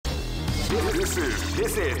This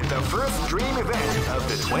is the first dream event of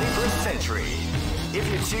the 21st century. If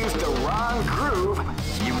you choose the wrong groove,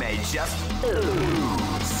 you may just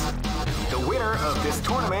lose. The winner of this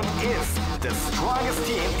tournament is the strongest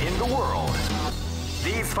team in the world.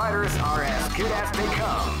 These fighters are as good as they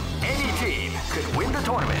come. Any team could win the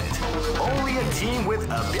tournament. Only a team with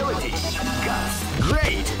ability, guts.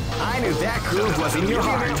 Great! I knew that groove was in your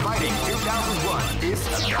heart. Fighting 2001 is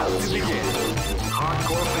about to begin.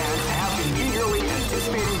 Hardcore fans have been eagerly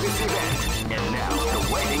anticipating this event, and now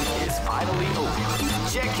the waiting is finally over.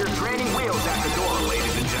 Check your training wheels at the door,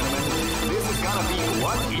 ladies and gentlemen. This is gonna be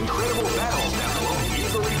one incredible battle that won't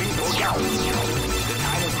easily be forgotten. The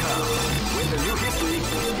time has come when the new history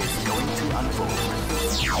is going to unfold.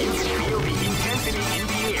 You can feel the intensity in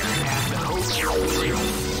the air as the host thrills,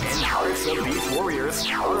 and hearts of these warriors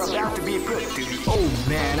are about to be put to the... Oh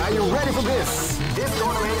man, are you ready for this? This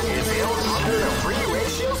tournament is held under the free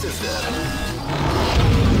ratio system.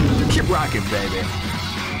 Keep rocking, baby.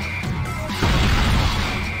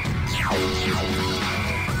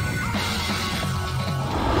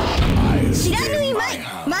 知らぬいまい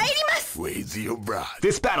参ります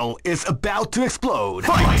This battle is about to explode.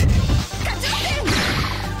 Fight! 勝ちません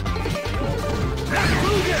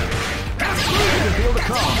You can feel the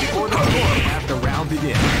calm before the storm as the round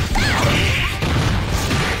begins.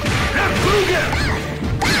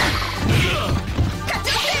 勝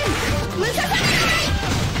ちませんムササラ勝ち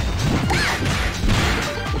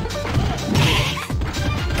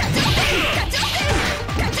ません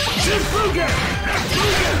勝ちません勝ちません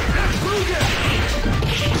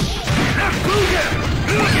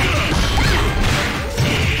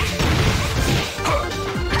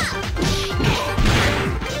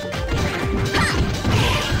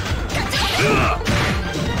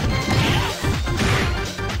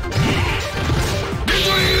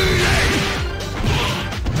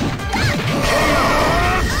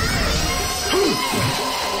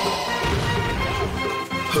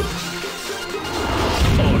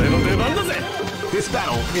This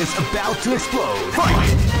battle is about to explode.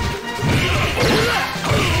 Fight!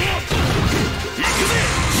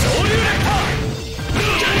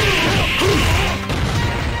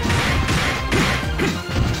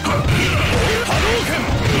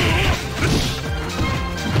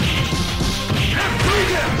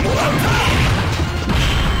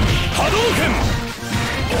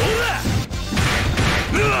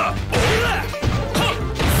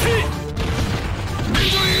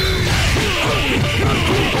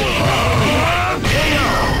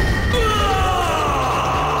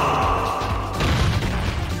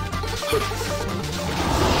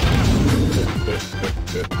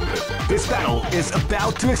 This battle is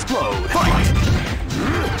about to explode. Fight!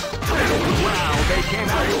 Wow, they came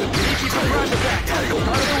out with a sneaky surprise attack at the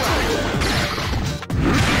start of the round.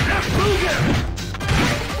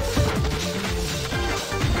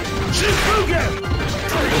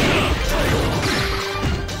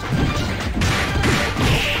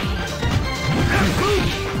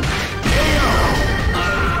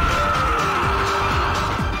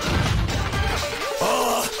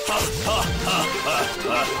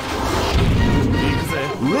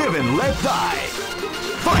 Live and let die.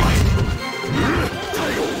 Fight!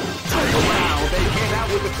 Wow, they came out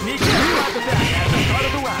with a sneaky surprise attack at the start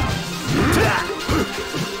of the round.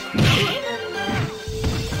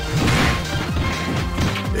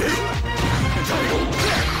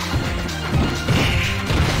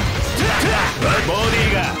 Body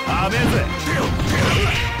ga amazing.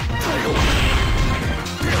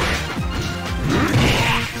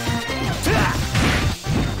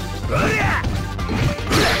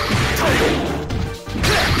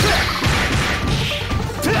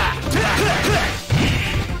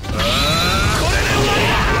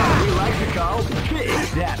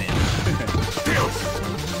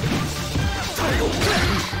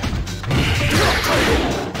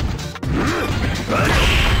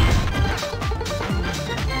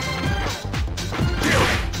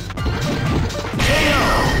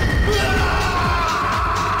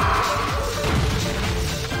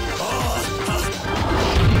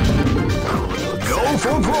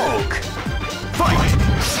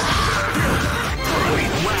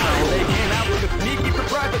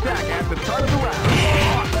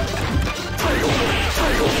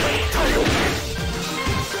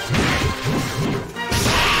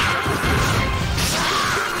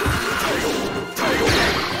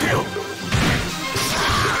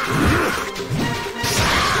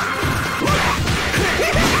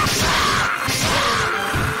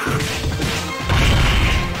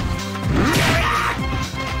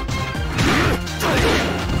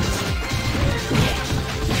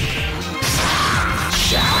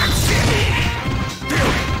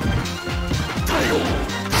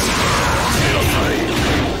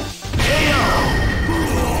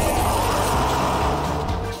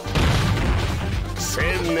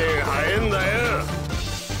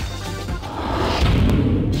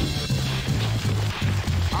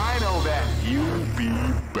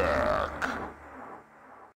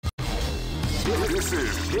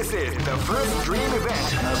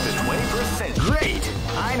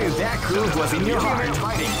 Event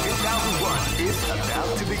Fighting 2001 is about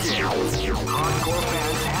to begin. Hardcore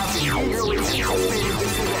fans have been eagerly anticipating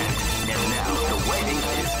this event, and now the waiting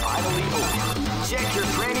is finally over. Check your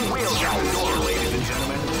training wheels out the door, ladies and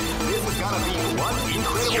gentlemen. This is gonna be one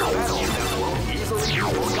incredible battle that won't easily be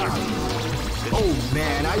forgotten. Oh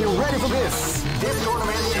man, are you ready for this? This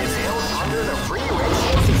tournament is held under the free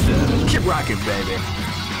ratio system. Keep rocking, baby.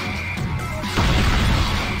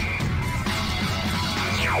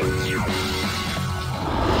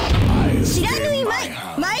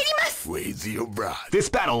 This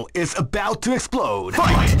battle is about to explode.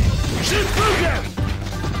 Fight! Shipfugen!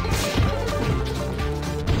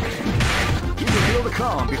 You can feel the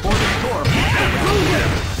calm before the storm.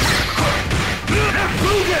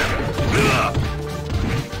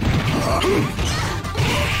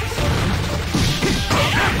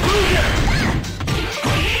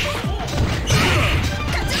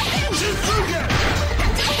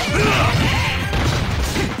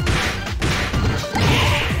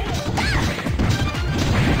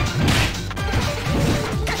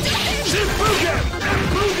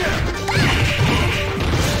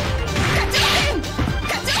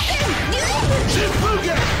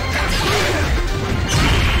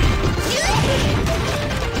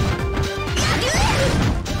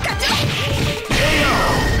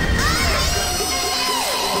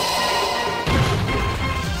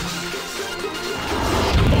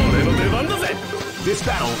 This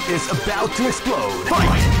battle is about to explode.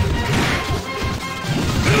 Fight!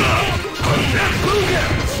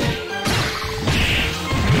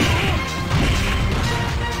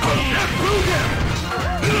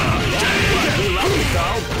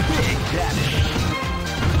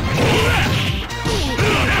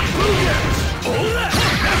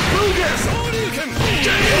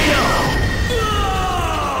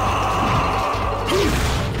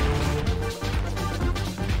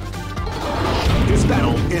 This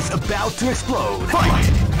battle is about to explode. Fight!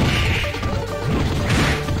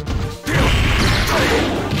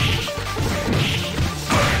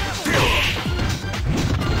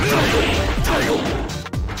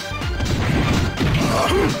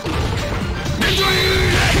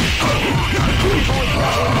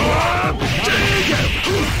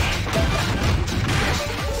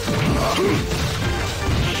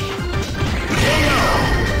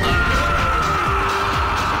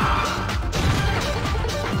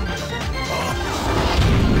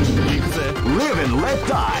 Live and let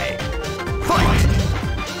die. Fight!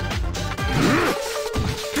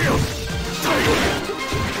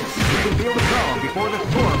 You can feel the calm before the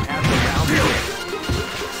storm as the round begins.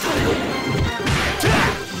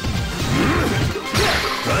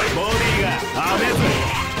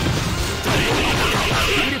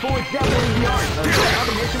 Beautiful example in the art of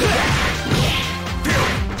combination attack.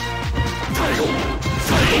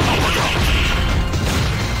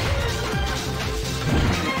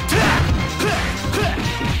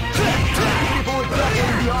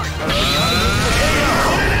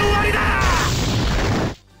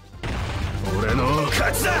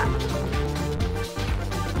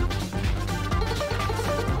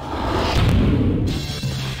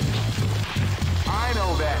 I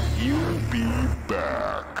know that you'll be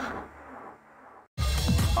back.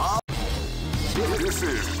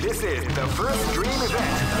 This is the first dream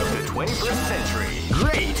event of the 21st century.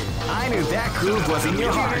 Great! I knew that groove was in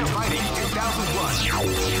your heart. Fighting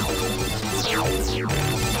 2001.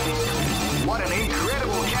 What an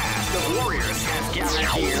incredible cast of warriors has gathered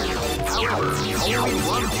here. However, only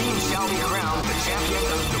one team shall be crowned the champion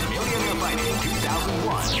of the Millionaire Fighting 2001.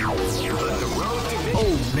 But the road to victory...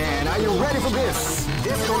 Oh man, are you ready for this?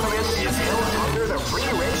 This tournament is held under the free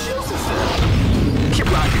ratio system. Keep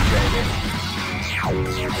rocking, baby.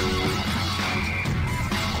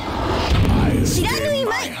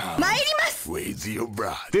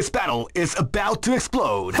 This battle is about to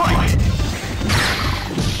explode. Fight!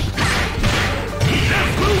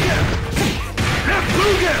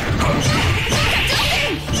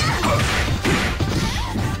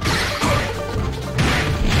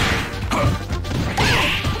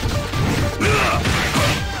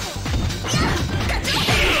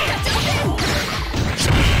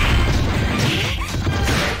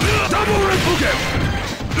 Double Repugem!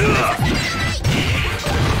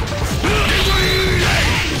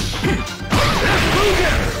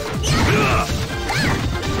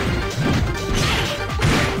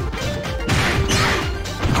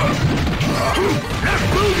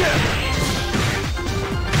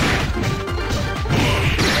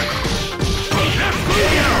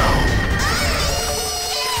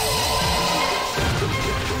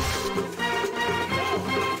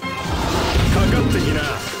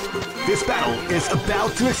 This battle is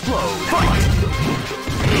about to explode. Fight!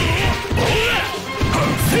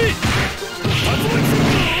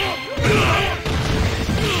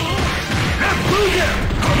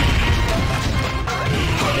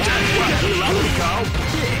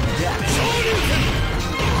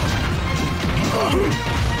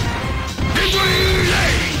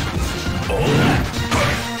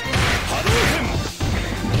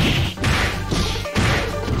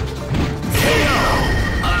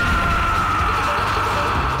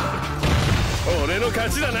 俺の勝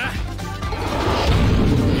ちだな。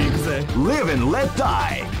行くぜ。 Live and let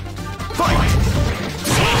die. Fight!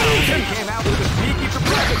 Came out with a sneaky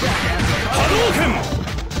surprise attack. 波動拳。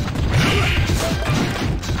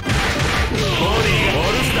ボディが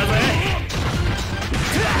オルスだぜ。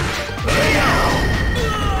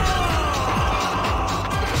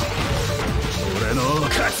俺の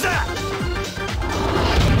勝ちだ。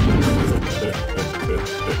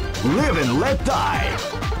 Live and let die.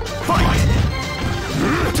 Fight!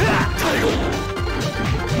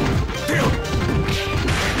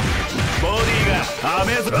 ボディがアメ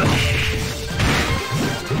ーズだ。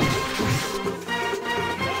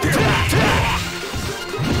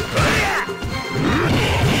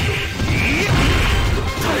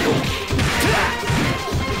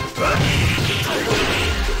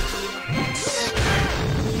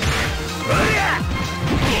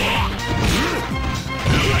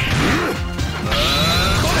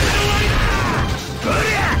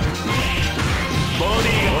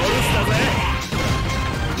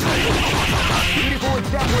Beautiful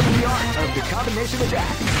example of the art of the combination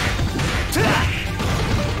attack.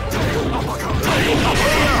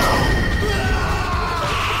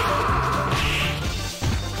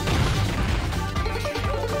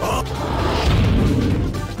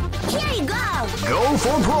 Here you go! Go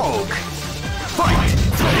for broke. Fight!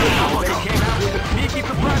 They came out with a sneaky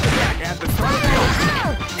surprise attack at the start of the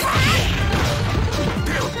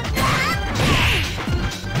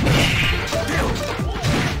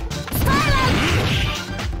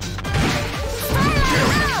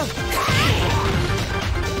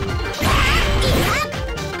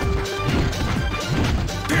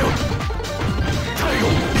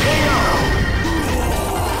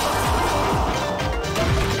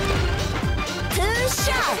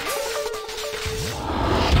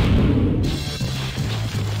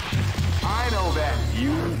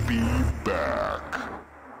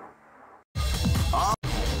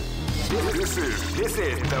This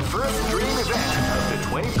is the first dream event of the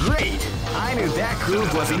 20. Great! I knew that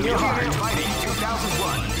groove was in your heart. Fighting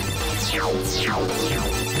 2001.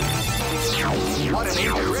 What an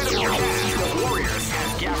incredible cast of warriors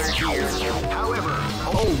has gathered here. However,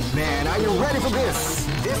 oh man, are you ready for this?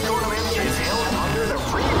 This tournament is held under the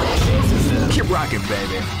free ratio system. Keep rocking,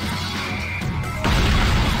 baby.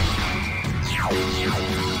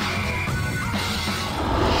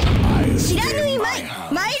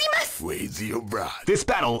 This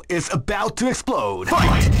battle is about to explode.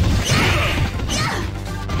 Fight!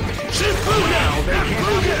 Now they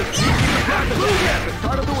can't get at the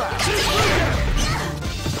start of the round.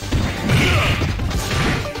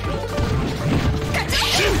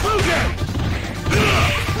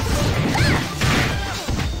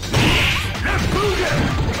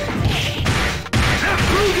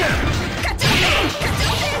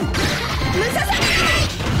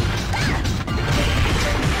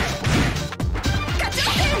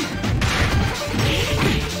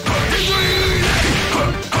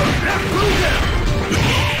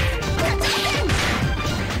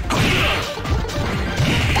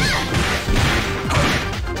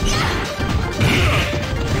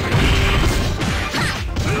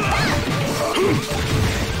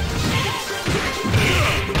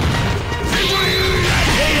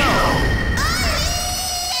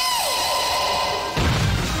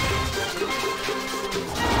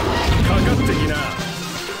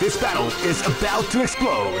 This battle is about to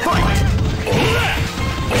explode. Fight!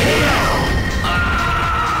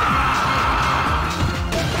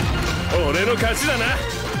俺の勝ちだな。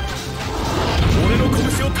俺の拳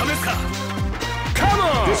を試すか。Come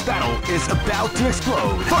on! This battle is about to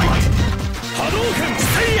explode. Fight! 波動拳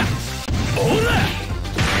せいや。オーラ。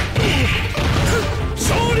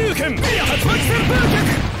昇竜拳竜巻旋風脚。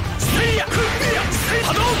せいや。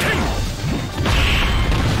波動拳。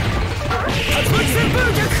竜巻旋風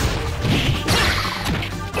脚。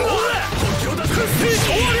オーラ。本気を出す昇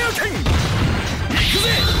竜拳。行くぜ。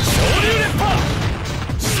昇竜連覇。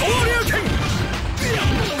昇竜拳。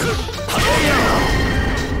波動拳。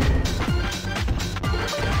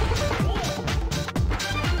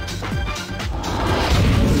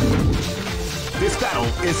This battle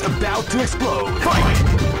is about to explode. Fight!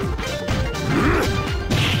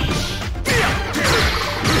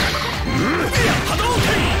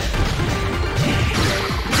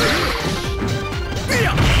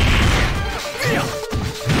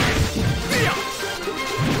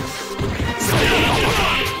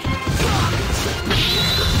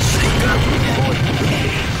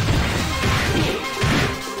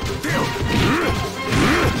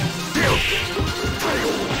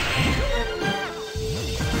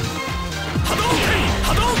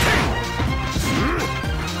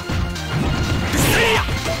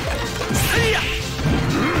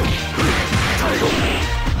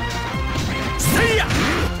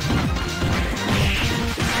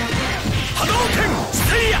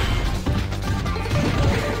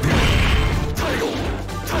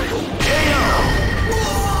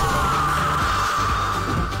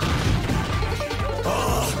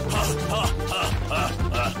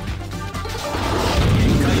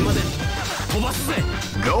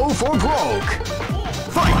 for broke.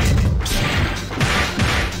 Fight!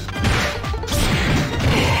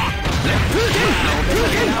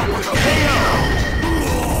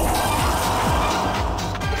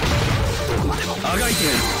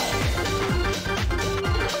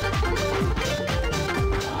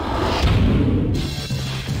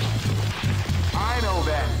 I know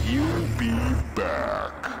that you'll be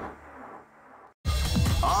back.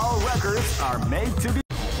 All records are made to be.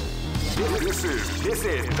 This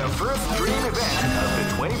is the first dream event of the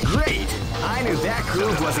 20. Great! I knew that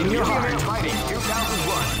groove was in your heart. Fighting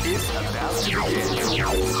 2001 is about to begin.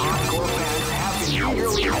 Hardcore fans have been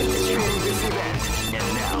eagerly anticipating this event, and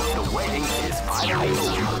now the waiting is finally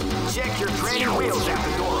over. Check your training wheels at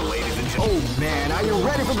the door, ladies and gentlemen. Oh man, are you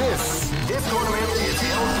ready for this? This tournament is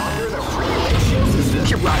held under the free ratio system.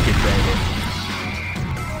 Keep rocking, baby.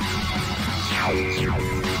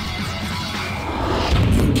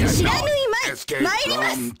 Escape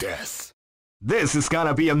from death. This is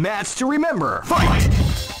gonna be a match to remember. Fight!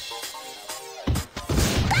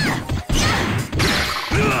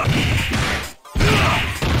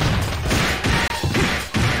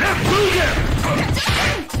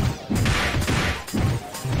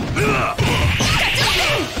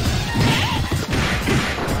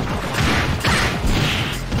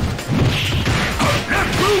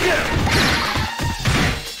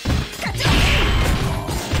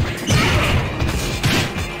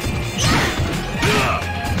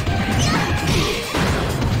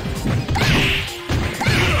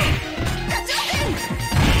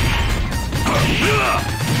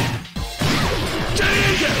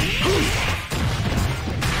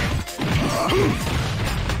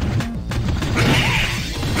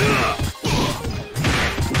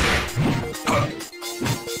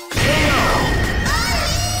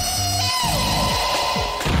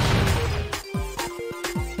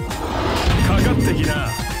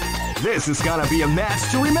 This is gonna be a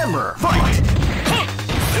match to remember. Fight!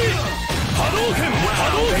 Hadouken!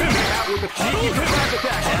 Hadouken!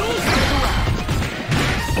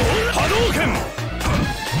 Hadouken!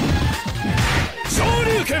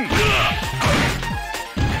 Shoryuken!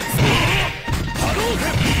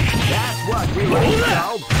 Hadouken! That's what we like to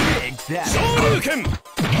call big that. Shoryuken!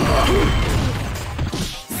 Hadouken!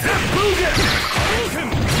 Hadouken!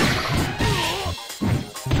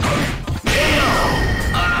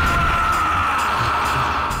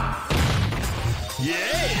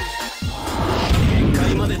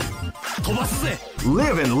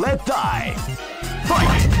 Live and let die.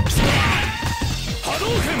 Fight!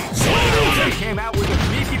 Hadouken! Shoryuken! Came out with a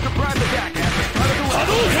sneaky surprise attack at the start of the round.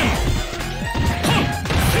 Hadouken!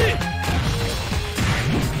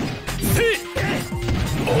 See!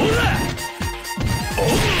 Ora!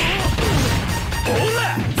 Ora!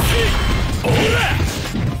 See! Ora!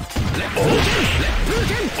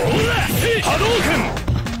 Ora! See! Hadouken!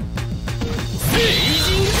 See!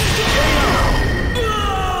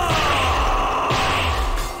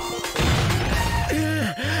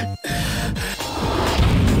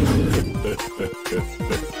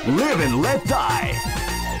 Live and let die.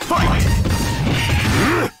 Fight!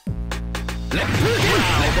 They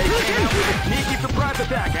came out with a sneaky surprise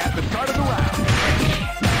attack at the start of the round.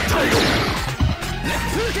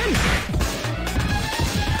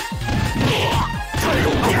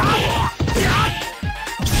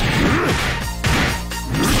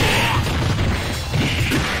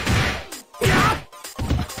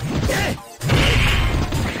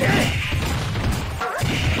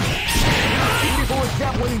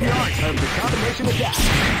 Exampling the art of the combination attack.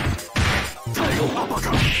 Title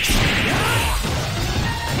uppercut.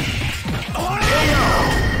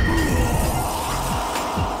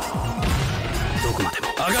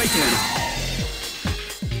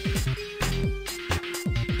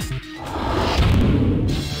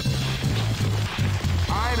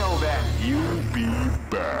 I know that you'll be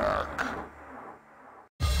back.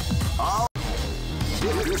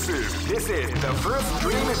 This is the first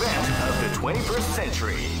dream event of the 21st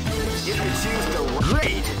century. If you choose the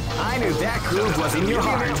great, I knew that groove was in your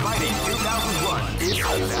heart. Fighting 2001 is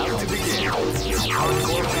about to begin.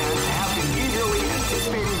 Hardcore fans have been eagerly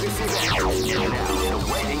anticipating this event, and now the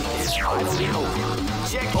waiting is finally over.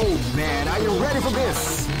 Check. Oh man, are you ready for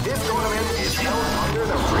this? This tournament is held under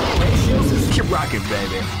the free ratio system. Keep rocking,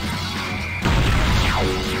 baby.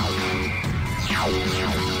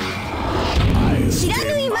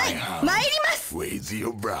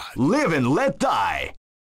 Live and let die.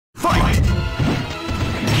 Fight!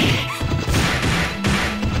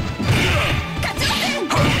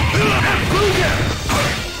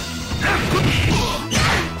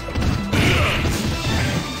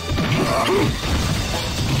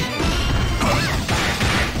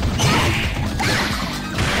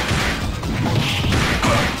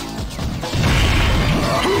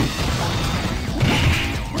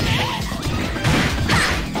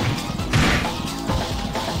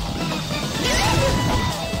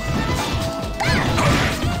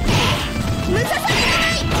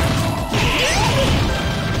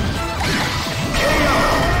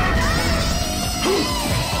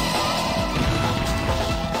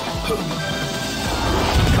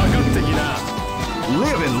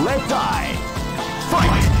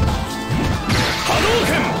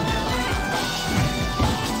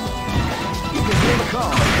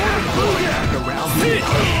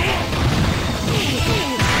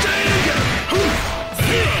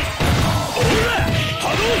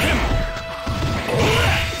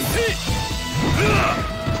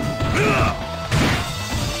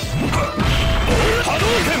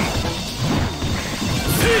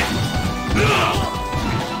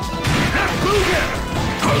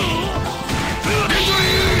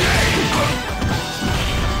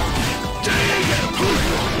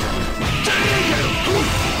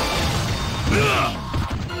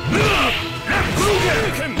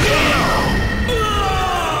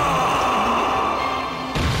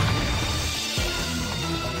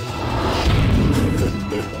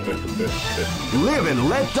 Live and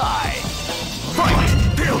let die. Fight!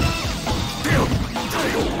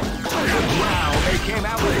 Wow, they came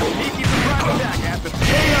out with a sneaky surprise attack at the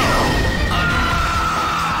KO.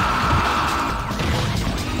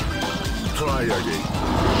 Try again.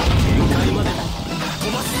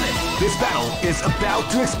 This battle is about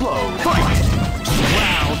to explode. Fight!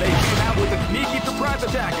 Wow, they came out with a sneaky surprise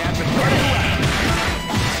attack at the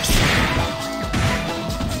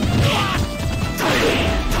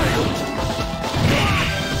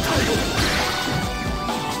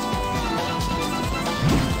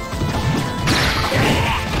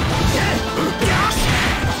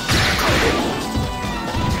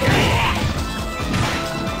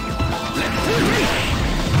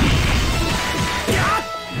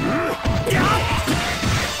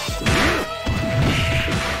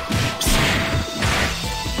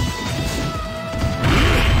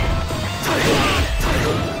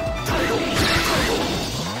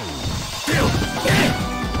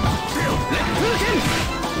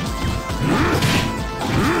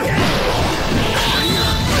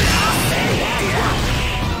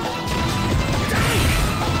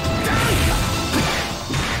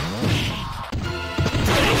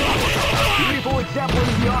example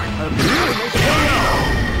in the art of the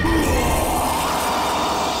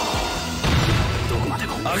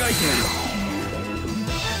KO.